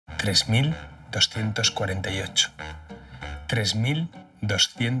3.248.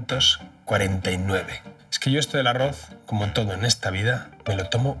 3.249. Es que yo esto del arroz, como todo en esta vida, me lo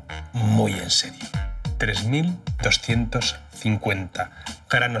tomo muy en serio. 3.250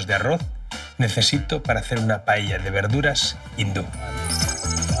 granos de arroz necesito para hacer una paella de verduras hindú.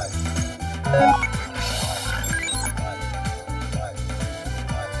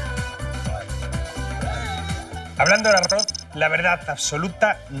 Hablando del arroz, la verdad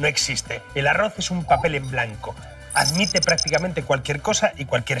absoluta no existe. El arroz es un papel en blanco. Admite prácticamente cualquier cosa y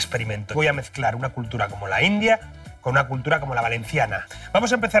cualquier experimento. Voy a mezclar una cultura como la india con una cultura como la valenciana.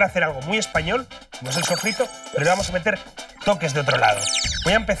 Vamos a empezar a hacer algo muy español, como es el sofrito, pero le vamos a meter toques de otro lado.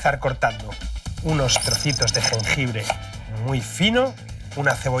 Voy a empezar cortando unos trocitos de jengibre muy fino,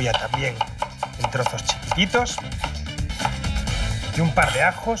 una cebolla también en trozos chiquititos y un par de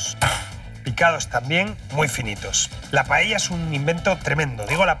ajos picados también muy finitos. La paella es un invento tremendo.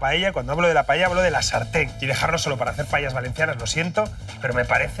 Digo la paella, cuando hablo de la paella hablo de la sartén. Y dejarlo solo para hacer paellas valencianas, lo siento, pero me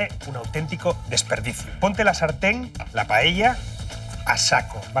parece un auténtico desperdicio. Ponte la sartén, la paella, a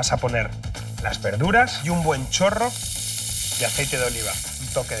saco. Vas a poner las verduras y un buen chorro de aceite de oliva. Un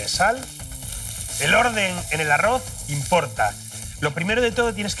toque de sal. El orden en el arroz importa. Lo primero de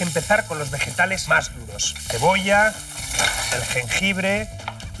todo tienes que empezar con los vegetales más duros. Cebolla, el jengibre.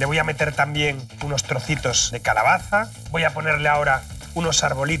 Le voy a meter también unos trocitos de calabaza. Voy a ponerle ahora unos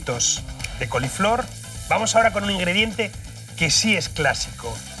arbolitos de coliflor. Vamos ahora con un ingrediente que sí es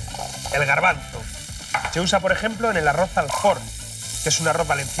clásico, el garbanzo. Se usa, por ejemplo, en el arroz al forn, que es un arroz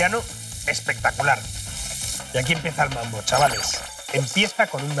valenciano espectacular. Y aquí empieza el mambo, chavales. Empieza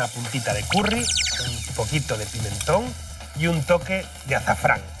con una puntita de curry, un poquito de pimentón y un toque de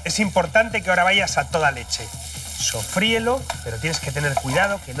azafrán. Es importante que ahora vayas a toda leche. Sofríelo, pero tienes que tener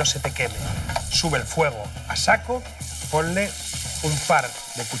cuidado que no se te queme. Sube el fuego a saco, ponle un par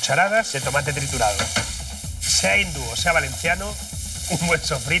de cucharadas de tomate triturado. Sea hindú o sea valenciano, un buen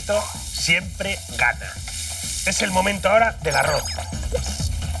sofrito siempre gana. Es el momento ahora del arroz.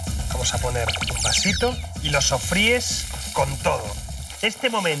 Vamos a poner un vasito y lo sofríes con todo. Este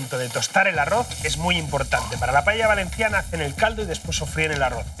momento de tostar el arroz es muy importante. Para la paella valenciana hacen el caldo y después sofríen el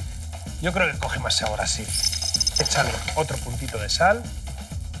arroz. Yo creo que coge más sabor así. Échale otro puntito de sal,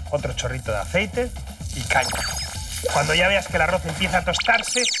 otro chorrito de aceite y caña. Cuando ya veas que el arroz empieza a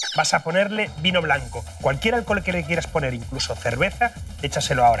tostarse, vas a ponerle vino blanco. Cualquier alcohol que le quieras poner, incluso cerveza,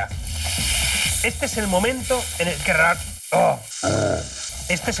 échaselo ahora. Este es el momento en el que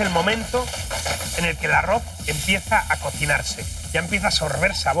el arroz empieza a cocinarse. Ya empieza a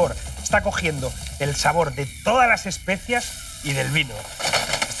sorber sabor. Está cogiendo el sabor de todas las especias y del vino.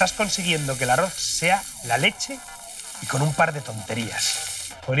 Estás consiguiendo que el arroz sea la leche y con un par de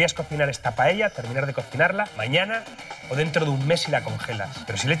tonterías. Podrías cocinar esta paella, terminar de cocinarla mañana o dentro de un mes y la congelas.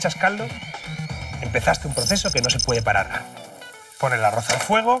 Pero si le echas caldo, empezaste un proceso que no se puede parar. Pon el arroz al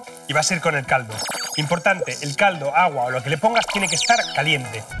fuego y vas a ir con el caldo. Importante, el caldo, agua o lo que le pongas tiene que estar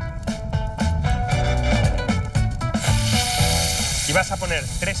caliente. Y vas a poner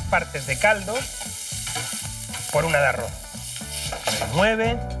 3 partes de caldo por una de arroz.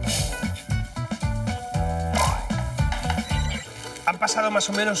 Remueve. Han pasado más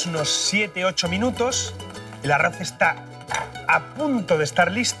o menos unos 7-8 minutos. El arroz está a punto de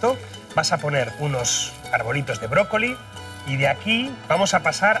estar listo. Vas a poner unos arbolitos de brócoli y de aquí vamos a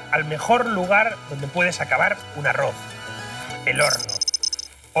pasar al mejor lugar donde puedes acabar un arroz. El horno.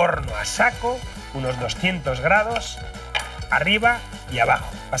 Horno a saco, unos 200 grados, arriba y abajo.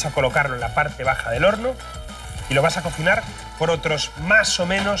 Vas a colocarlo en la parte baja del horno y lo vas a cocinar por otros más o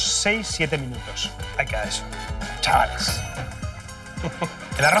menos 6-7 minutos. Ahí queda eso. Chavales.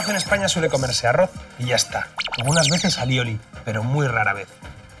 El arroz en España suele comerse arroz y ya está. Algunas veces alioli, pero muy rara vez.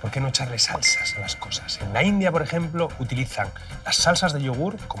 ¿Por qué no echarle salsas a las cosas? En la India, por ejemplo, utilizan las salsas de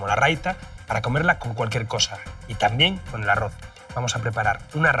yogur, como la raita, para comerla con cualquier cosa. Y también con el arroz. Vamos a preparar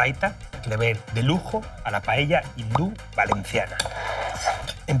una raita que le va a ir de lujo a la paella hindú valenciana.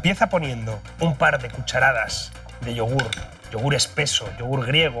 Empieza poniendo un par de cucharadas de yogur, yogur espeso, yogur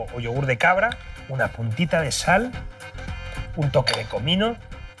griego o yogur de cabra, una puntita de sal, un toque de comino,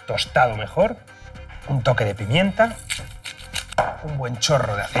 tostado mejor, un toque de pimienta, un buen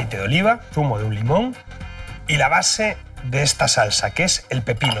chorro de aceite de oliva, zumo de un limón y la base de esta salsa, que es el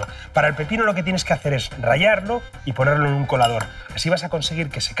pepino. Para el pepino lo que tienes que hacer es rallarlo y ponerlo en un colador. Así vas a conseguir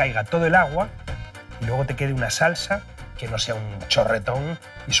que se caiga todo el agua y luego te quede una salsa que no sea un chorretón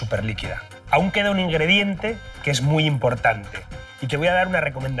y súper líquida. Aún queda un ingrediente que es muy importante y te voy a dar una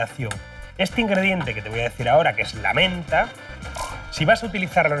recomendación. Este ingrediente que te voy a decir ahora, que es la menta, si vas a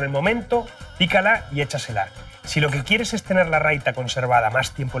utilizarlo en el momento, pícala y échasela. Si lo que quieres es tener la raita conservada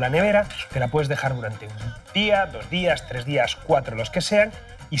más tiempo en la nevera, te la puedes dejar durante un día, 2 días, 3 días, 4, los que sean,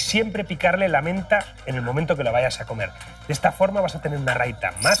 y siempre picarle la menta en el momento que la vayas a comer. De esta forma vas a tener una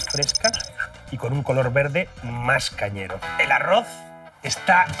raita más fresca y con un color verde más cañero. El arroz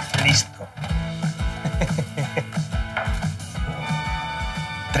está listo.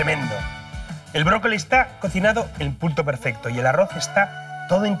 Tremendo. El brócoli está cocinado en punto perfecto y el arroz está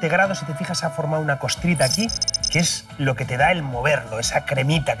todo integrado. Si te fijas, ha formado una costrita aquí, que es lo que te da el moverlo, esa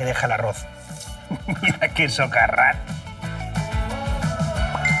cremita que deja el arroz. Mira qué socarrán.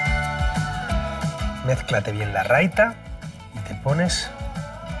 Mézclate bien la raita y te pones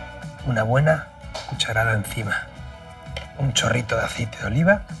una buena cucharada encima. Un chorrito de aceite de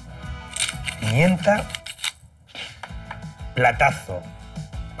oliva, pimienta, platazo.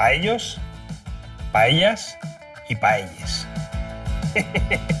 Paellos, paellas y paelles.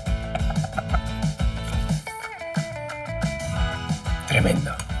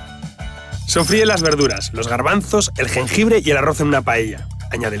 Tremendo. Sofríe las verduras, los garbanzos, el jengibre y el arroz en una paella.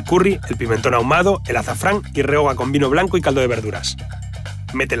 Añade el curry, el pimentón ahumado, el azafrán y rehoga con vino blanco y caldo de verduras.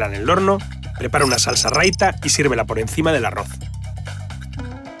 Métela en el horno, prepara una salsa raita y sírvela por encima del arroz.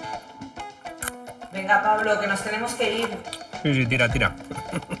 Venga, Pablo, que nos tenemos que ir. Sí, tira.